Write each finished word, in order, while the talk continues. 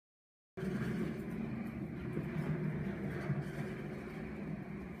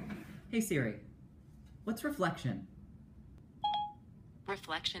Hey Siri, what's reflection?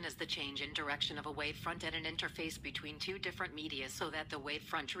 Reflection is the change in direction of a wavefront at an interface between two different media so that the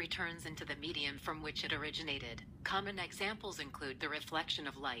wavefront returns into the medium from which it originated. Common examples include the reflection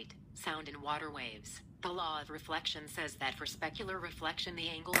of light, sound, and water waves. The law of reflection says that for specular reflection, the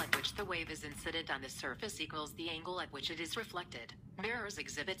angle at which the wave is incident on the surface equals the angle at which it is reflected. Mirrors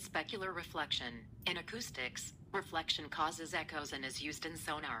exhibit specular reflection. In acoustics, reflection causes echoes and is used in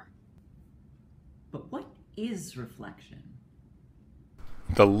sonar. But what is reflection?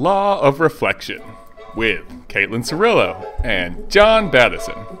 The Law of Reflection with Kaitlin Cerrillo and John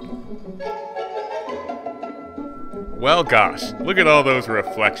Battison. Well, gosh, look at all those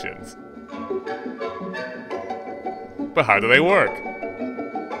reflections. But how do they work?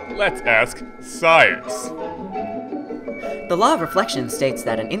 Let's ask science. The law of reflection states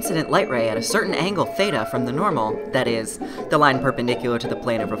that an incident light ray at a certain angle theta from the normal, that is, the line perpendicular to the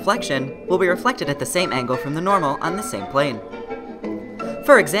plane of reflection, will be reflected at the same angle from the normal on the same plane.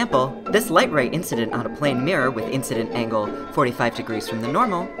 For example, this light ray incident on a plane mirror with incident angle 45 degrees from the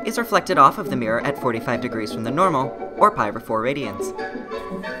normal is reflected off of the mirror at 45 degrees from the normal, or pi/4 radians.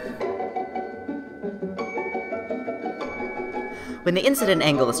 When the incident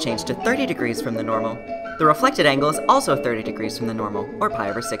angle is changed to 30 degrees from the normal, the reflected angle is also 30 degrees from the normal, or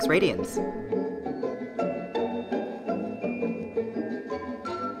pi/6 radians.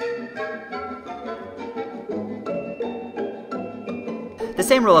 The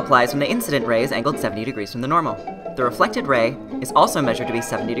same rule applies when the incident ray is angled 70 degrees from the normal. The reflected ray is also measured to be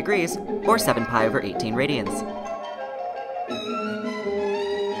 70 degrees, or 7 pi/18 radians.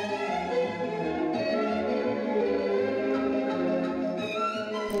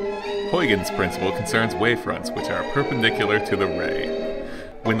 Huygens' principle concerns wavefronts which are perpendicular to the ray.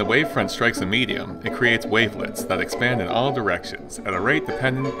 When the wavefront strikes a medium, it creates wavelets that expand in all directions at a rate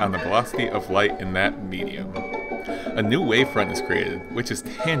dependent on the velocity of light in that medium. A new wavefront is created, which is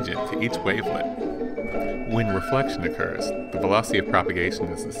tangent to each wavelet. When reflection occurs, the velocity of propagation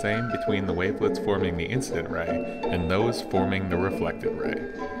is the same between the wavelets forming the incident ray and those forming the reflected ray.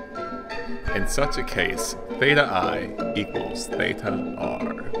 In such a case, theta I equals theta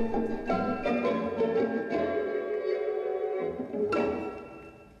R.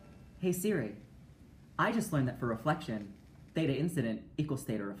 Hey Siri, I just learned that for reflection, theta incident equals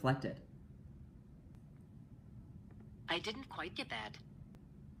theta reflected. I didn't quite get that.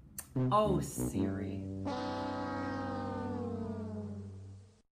 Oh, Siri.